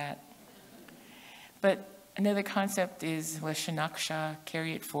after that. But another concept is Shanaksha,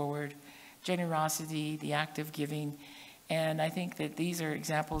 carry it forward, generosity, the act of giving. And I think that these are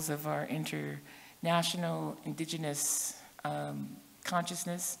examples of our international indigenous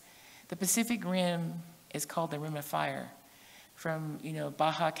consciousness. The Pacific Rim is called the Rim of Fire, from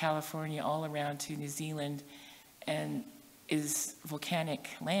Baja California all around to New Zealand, and is volcanic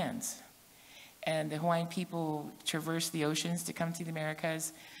lands. And the Hawaiian people traverse the oceans to come to the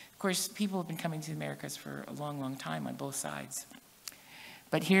Americas. Of course, people have been coming to the Americas for a long, long time on both sides.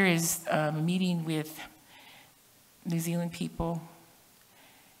 But here is a meeting with New Zealand people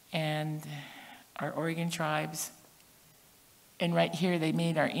and our Oregon tribes. And right here, they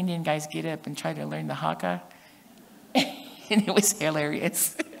made our Indian guys get up and try to learn the haka. And it was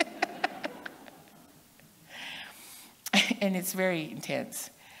hilarious. And it's very intense.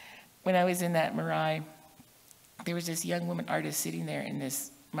 When I was in that marae, there was this young woman artist sitting there, and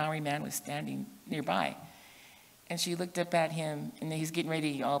this Maori man was standing nearby. And she looked up at him, and he's getting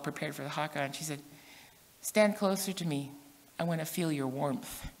ready, all prepared for the haka, and she said, "Stand closer to me. I want to feel your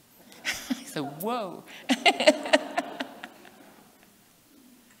warmth." I said, "Whoa."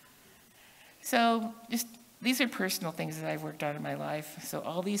 So these are personal things that I've worked on in my life. So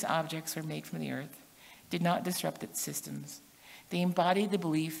all these objects are made from the earth, did not disrupt its systems. They embody the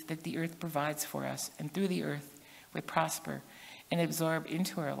belief that the earth provides for us, and through the earth we prosper and absorb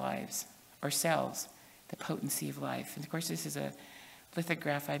into our lives, ourselves, the potency of life. And of course, this is a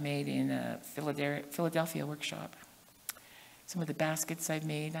lithograph I made in a Philadelphia workshop. Some of the baskets I've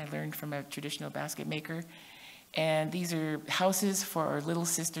made, I learned from a traditional basket maker. And these are houses for our little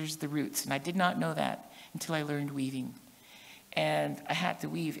sisters, the roots. And I did not know that until I learned weaving. And I had to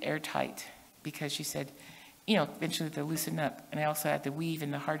weave airtight because she said, eventually they'll loosen up. And I also had to weave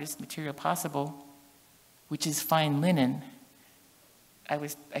in the hardest material possible, which is fine linen. I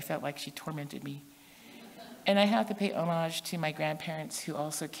felt like she tormented me. And I have to pay homage to my grandparents who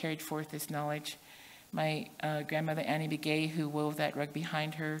also carried forth this knowledge. My grandmother, Annie Begay, who wove that rug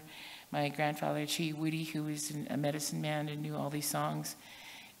behind her. My grandfather, Chi Woody, who was a medicine man and knew all these songs.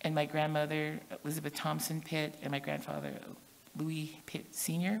 And my grandmother, Elizabeth Thompson Pitt, and my grandfather, Louis Pitt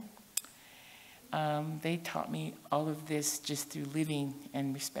Sr. They taught me all of this just through living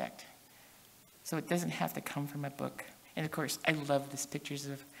and respect. So it doesn't have to come from a book. And of course, I love these pictures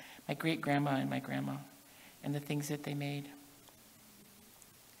of my great-grandma and my grandma and the things that they made.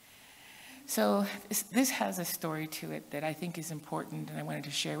 So this has a story to it that I think is important and I wanted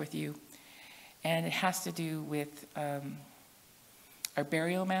to share with you. And it has to do with our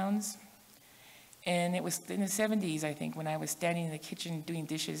burial mounds. And it was in the 70s, I think, when I was standing in the kitchen doing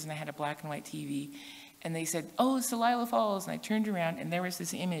dishes and I had a black and white TV. And they said, "Oh, it's the Lila Falls." And I turned around and there was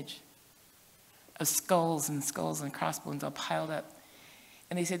this image of skulls and crossbones all piled up.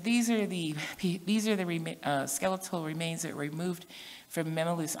 And they said, these are the skeletal remains that were removed from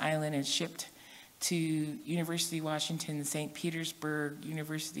Memaloose Island and shipped to University of Washington, St. Petersburg,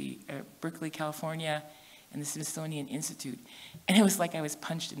 University, Berkeley, California, and the Smithsonian Institute. And it was like I was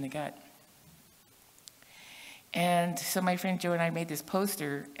punched in the gut. And so my friend Joe and I made this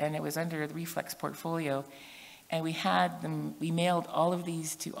poster, and it was under the Reflex portfolio. And we mailed all of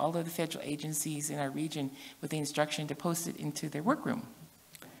these to all of the federal agencies in our region with the instruction to post it into their workroom.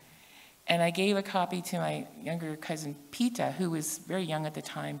 And I gave a copy to my younger cousin, Pita, who was very young at the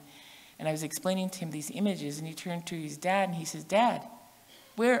time. And I was explaining to him these images, and he turned to his dad, and he says, "Dad,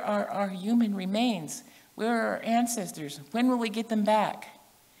 where are our human remains? Where are our ancestors? When will we get them back?"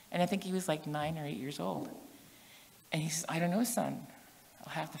 And I think he was like 9 or 8 years old. And he says, "I don't know, son.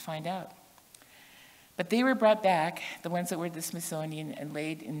 I'll have to find out." But they were brought back, the ones that were at the Smithsonian, and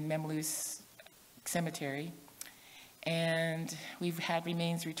laid in Memaloose Cemetery. And we've had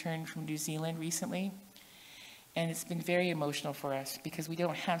remains returned from New Zealand recently. And it's been very emotional for us because we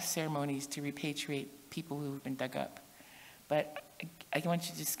don't have ceremonies to repatriate people who have been dug up. But I want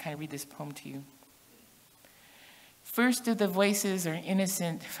you to just kind of read this poem to you. First of the voices are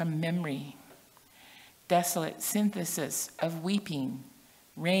innocent from memory, desolate synthesis of weeping,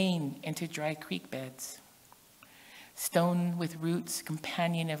 rain into dry creek beds. Stone with roots,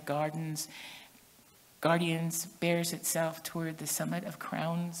 companion of guardians, bears itself toward the summit of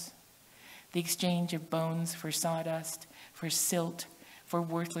crowns. The exchange of bones for sawdust, for silt, for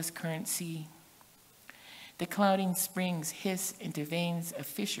worthless currency. The clouding springs hiss into veins of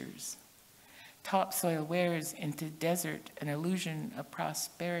fissures. Topsoil wears into desert an illusion of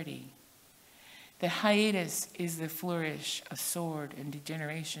prosperity. The hiatus is the flourish of sword and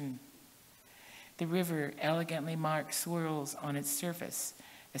degeneration. The river elegantly marked swirls on its surface,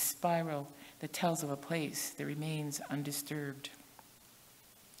 a spiral that tells of a place that remains undisturbed.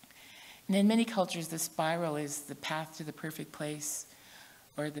 And in many cultures, the spiral is the path to the perfect place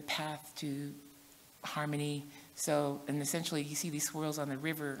or the path to harmony. So, and essentially, you see these swirls on the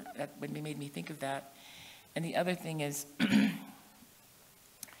river. That made me think of that. And the other thing is,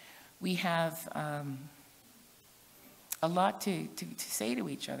 we have a lot to say to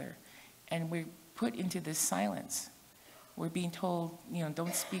each other, and we're put into this silence. We're being told,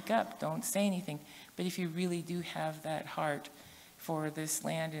 don't speak up, don't say anything. But if you really do have that heart for this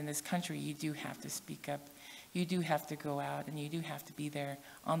land and this country, you do have to speak up. You do have to go out, and you do have to be there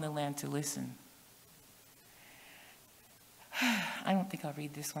on the land to listen. I don't think I'll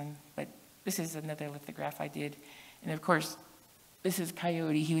read this one, but this is another lithograph I did. And of course, this is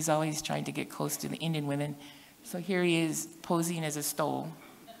Coyote. He was always trying to get close to the Indian women. So here he is posing as a stole.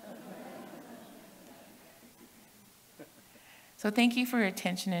 So thank you for your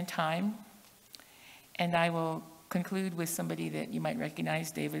attention and time. And I will conclude with somebody that you might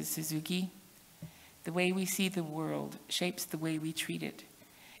recognize, David Suzuki. The way we see the world shapes the way we treat it.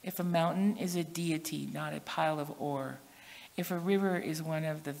 If a mountain is a deity, not a pile of ore. If a river is one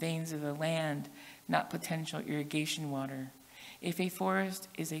of the veins of the land, not potential irrigation water. If a forest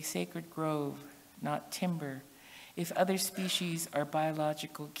is a sacred grove, not timber. If other species are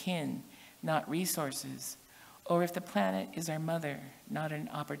biological kin, not resources. Or if the planet is our mother, not an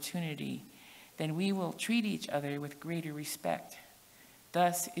opportunity, then we will treat each other with greater respect.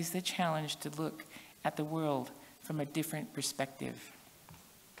 Thus is the challenge to look at the world from a different perspective.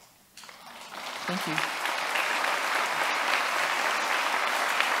 Thank you.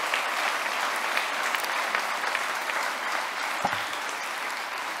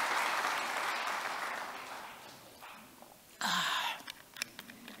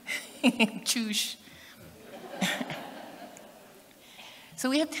 Choosh. So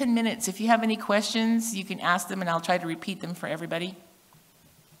we have 10 minutes. If you have any questions, you can ask them, and I'll try to repeat them for everybody.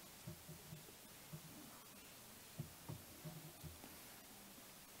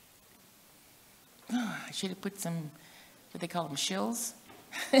 Oh, I should have put some, what they call them, shills.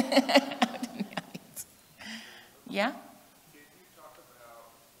 Yeah?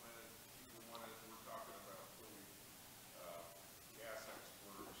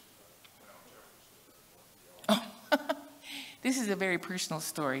 This is a very personal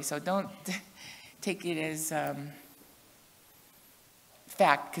story, so don't take it as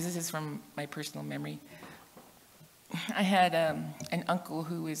fact, because this is from my personal memory. I had an uncle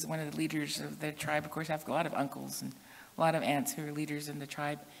who was one of the leaders of the tribe. Of course, I have a lot of uncles and a lot of aunts who are leaders in the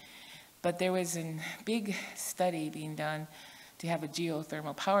tribe. But there was a big study being done to have a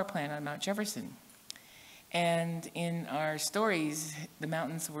geothermal power plant on Mount Jefferson. And in our stories, the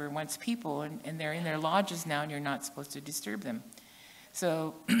mountains were once people, and they're in their lodges now, and you're not supposed to disturb them.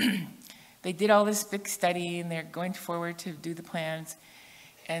 So they did all this big study, and they're going forward to do the plans.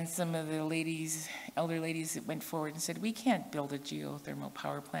 And some of the ladies, elder ladies, that went forward and said, we can't build a geothermal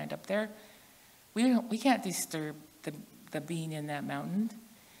power plant up there. We can't disturb the being in that mountain.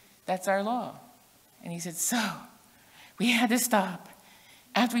 That's our law. And he said, so we had to stop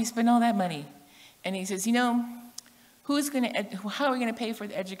after we spent all that money. And he says, you know, how are we going to pay for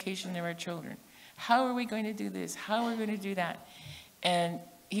the education of our children? How are we going to do this? How are we going to do that? And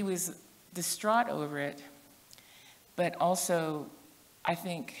he was distraught over it, but also I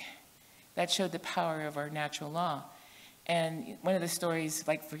think that showed the power of our natural law. And one of the stories,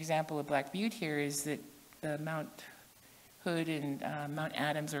 like for example, of Black Butte here, is that the Mount Hood and Mount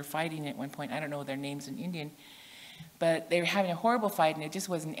Adams are fighting at one point. I don't know their names in Indian, but they were having a horrible fight, and it just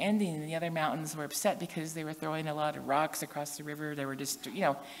wasn't ending. And the other mountains were upset because they were throwing a lot of rocks across the river. They were just, you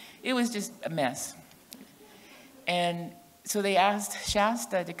know, it was just a mess. And so they asked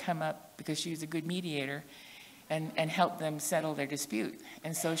Shasta to come up because she was a good mediator and help them settle their dispute.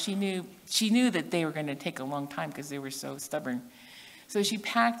 And so she knew that they were going to take a long time because they were so stubborn. So she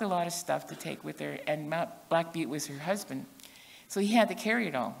packed a lot of stuff to take with her, and Mount Black Butte was her husband. So he had to carry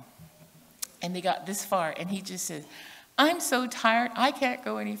it all. And they got this far, and he just said, I'm so tired, I can't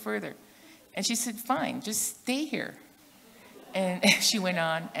go any further. And she said, fine, just stay here. And she went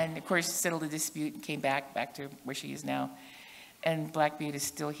on, and of course settled the dispute and came back to where she is now. And Black Butte is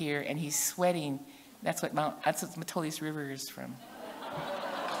still here, and he's sweating. That's what Metolius River is from.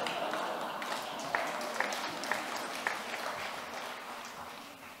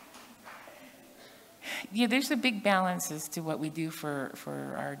 Yeah, there's a big balance as to what we do for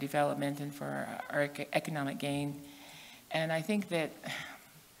our development and for our economic gain. And I think that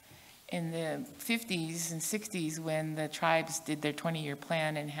in the 50s and 60s, when the tribes did their 20-year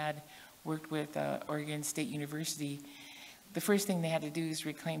plan and had worked with Oregon State University, the first thing they had to do is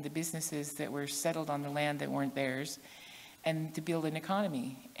reclaim the businesses that were settled on the land that weren't theirs and to build an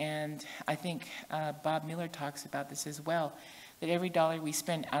economy. And I think Bob Miller talks about this as well, that every dollar we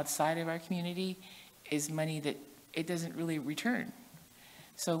spend outside of our community is money that it doesn't really return.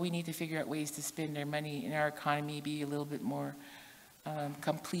 So we need to figure out ways to spend our money in our economy, be a little bit more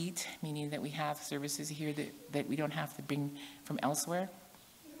complete, meaning that we have services here that we don't have to bring from elsewhere.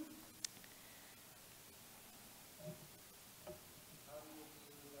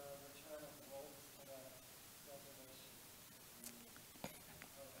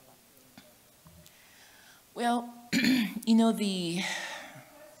 Well, you know,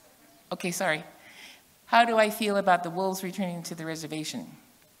 okay, sorry. How do I feel about the wolves returning to the reservation?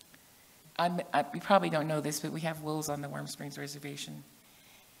 You probably don't know this, but we have wolves on the Warm Springs Reservation.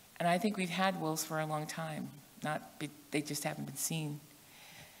 And I think we've had wolves for a long time. They just haven't been seen.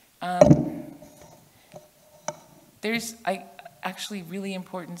 There's actually really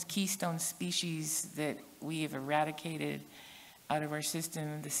important keystone species that we have eradicated out of our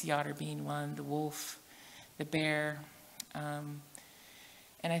system, the sea otter being one, the wolf, the bear, and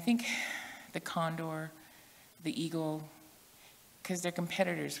I think the condor, the eagle, because they're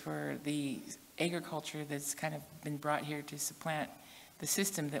competitors for the agriculture that's kind of been brought here to supplant the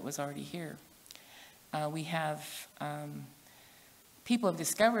system that was already here. We have, people have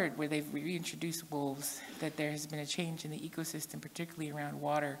discovered where they've reintroduced wolves that there has been a change in the ecosystem, particularly around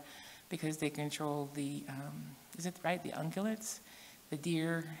water, because they control the, is it right, the ungulates, the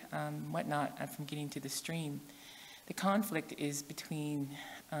deer, whatnot, from getting to the stream. The conflict is between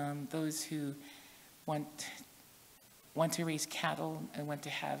those who want to raise cattle and want to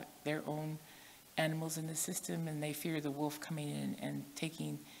have their own animals in the system, and they fear the wolf coming in and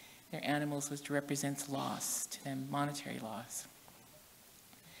taking their animals, which represents loss to them, monetary loss.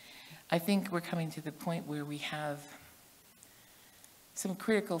 I think we're coming to the point where we have some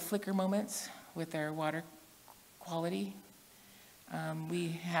critical flicker moments with our water quality.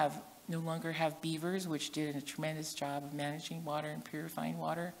 We no longer have beavers, which did a tremendous job of managing water and purifying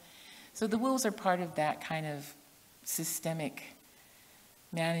water. So the wolves are part of that kind of systemic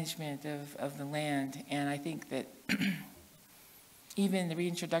management of the land. And I think that even the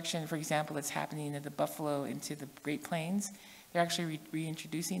reintroduction, for example, that's happening of the buffalo into the Great Plains, they're actually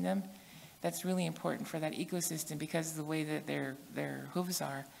reintroducing them. That's really important for that ecosystem because of the way that their hooves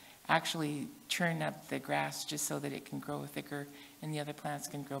are actually churn up the grass just so that it can grow thicker and the other plants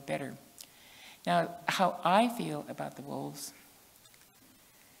can grow better. Now, how I feel about the wolves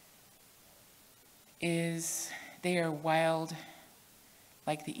is they are wild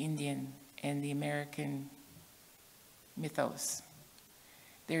like the Indian and the American mythos.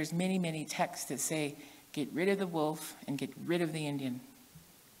 There's many, many texts that say, get rid of the wolf and get rid of the Indian.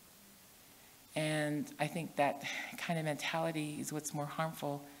 And I think that kind of mentality is what's more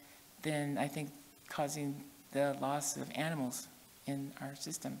harmful than I think causing the loss of animals in our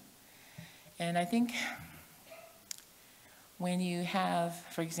system. And I think when you have,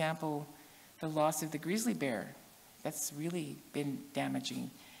 for example, the loss of the grizzly bear, that's really been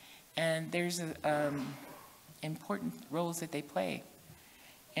damaging. And there's important roles that they play.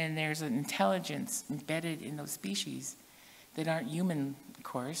 And there's an intelligence embedded in those species that aren't human, of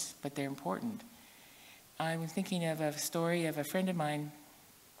course, but they're important. I was thinking of a story of a friend of mine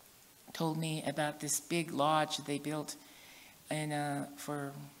told me about this big lodge that they built in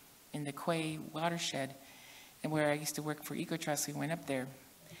the Quay watershed, and where I used to work for EcoTrust. We went up there.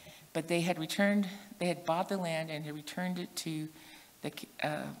 But they had bought the land and had returned it to the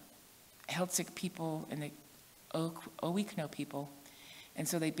Heiltsuk people and the Owikno people. And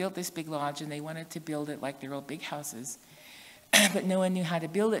so they built this big lodge, and they wanted to build it like their old big houses. But no one knew how to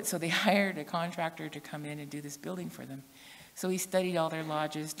build it, so they hired a contractor to come in and do this building for them. So he studied all their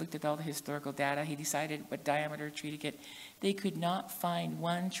lodges, looked at all the historical data. He decided what diameter tree to get. They could not find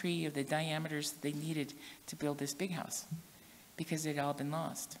one tree of the diameters that they needed to build this big house because it had all been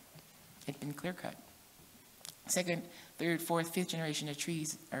lost. It had been clear cut. Second, third, fourth, fifth generation of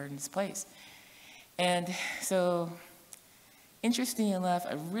trees are in this place. And so, interestingly enough,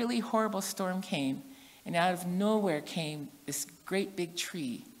 a really horrible storm came, and out of nowhere came this great big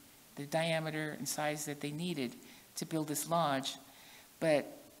tree, the diameter and size that they needed to build this lodge. But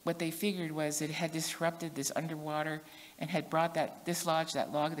what they figured was it had disrupted this underwater and had brought this lodge,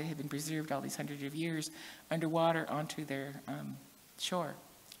 that log that had been preserved all these hundreds of years, underwater onto their shore.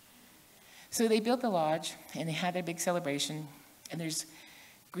 So they built the lodge, and they had their big celebration, and there's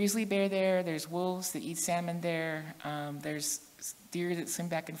grizzly bear there, there's wolves that eat salmon there, there's deer that swim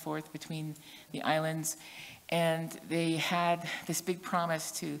back and forth between the islands, and they had this big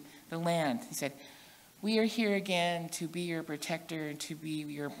promise to the land. He said, "We are here again to be your protector and to be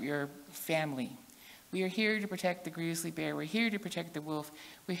your family. We are here to protect the grizzly bear, we're here to protect the wolf,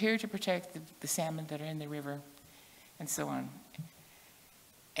 we're here to protect the salmon that are in the river," and so on.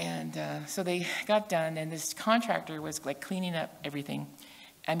 And so they got done, and this contractor was like cleaning up everything.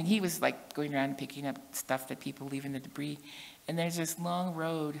 I mean, he was like going around and picking up stuff that people leave in the debris. And there's this long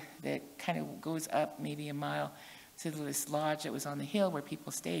road that kind of goes up maybe a mile to this lodge that was on the hill where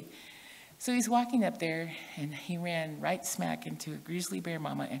people stayed. So he's walking up there, and he ran right smack into a grizzly bear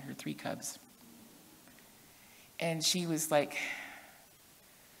mama and her 3 cubs. And she was like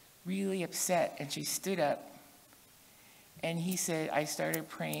really upset, and she stood up. And he said, I started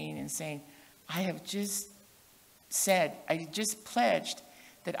praying and saying, I just pledged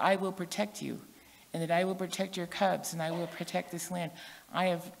that I will protect you, and that I will protect your cubs, and I will protect this land.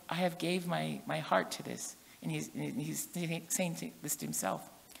 I have gave my heart to this. And he's saying this to himself.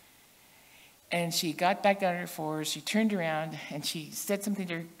 And she got back down on her fours, she turned around, and she said something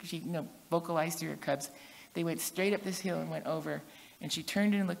to her, she vocalized to her cubs. They went straight up this hill and went over, and she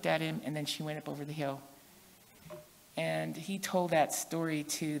turned and looked at him, and then she went up over the hill. And he told that story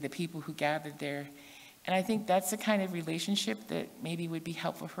to the people who gathered there. And I think that's the kind of relationship that maybe would be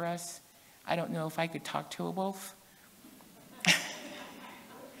helpful for us. I don't know if I could talk to a wolf.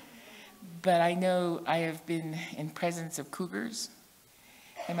 But I know I have been in presence of cougars.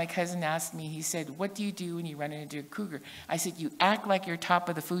 And my cousin asked me, he said, what do you do when you run into a cougar? I said, you act like you're top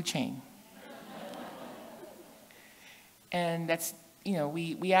of the food chain. And that's,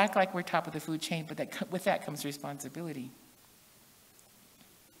 we act like we're top of the food chain, but with that comes responsibility.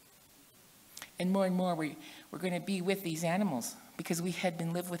 And more, we're going to be with these animals because we had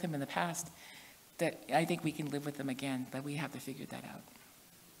been lived with them in the past. That I think we can live with them again, but we have to figure that out.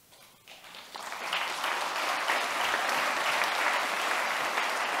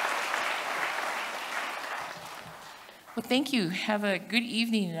 Well, thank you. Have a good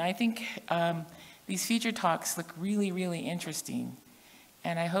evening. And I think these future talks look really, really interesting.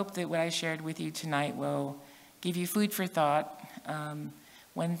 And I hope that what I shared with you tonight will give you food for thought.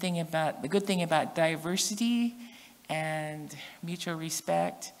 The good thing about diversity and mutual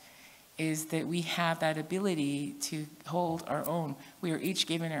respect is that we have that ability to hold our own. We are each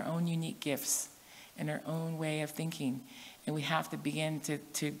given our own unique gifts and our own way of thinking. And we have to begin to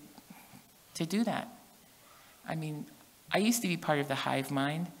do that. I mean, I used to be part of the hive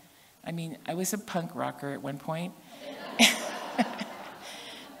mind. I mean, I was a punk rocker at one point.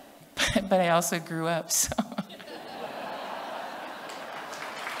 But I also grew up, so.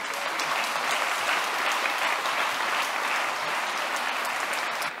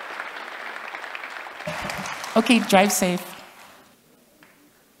 Okay, drive safe.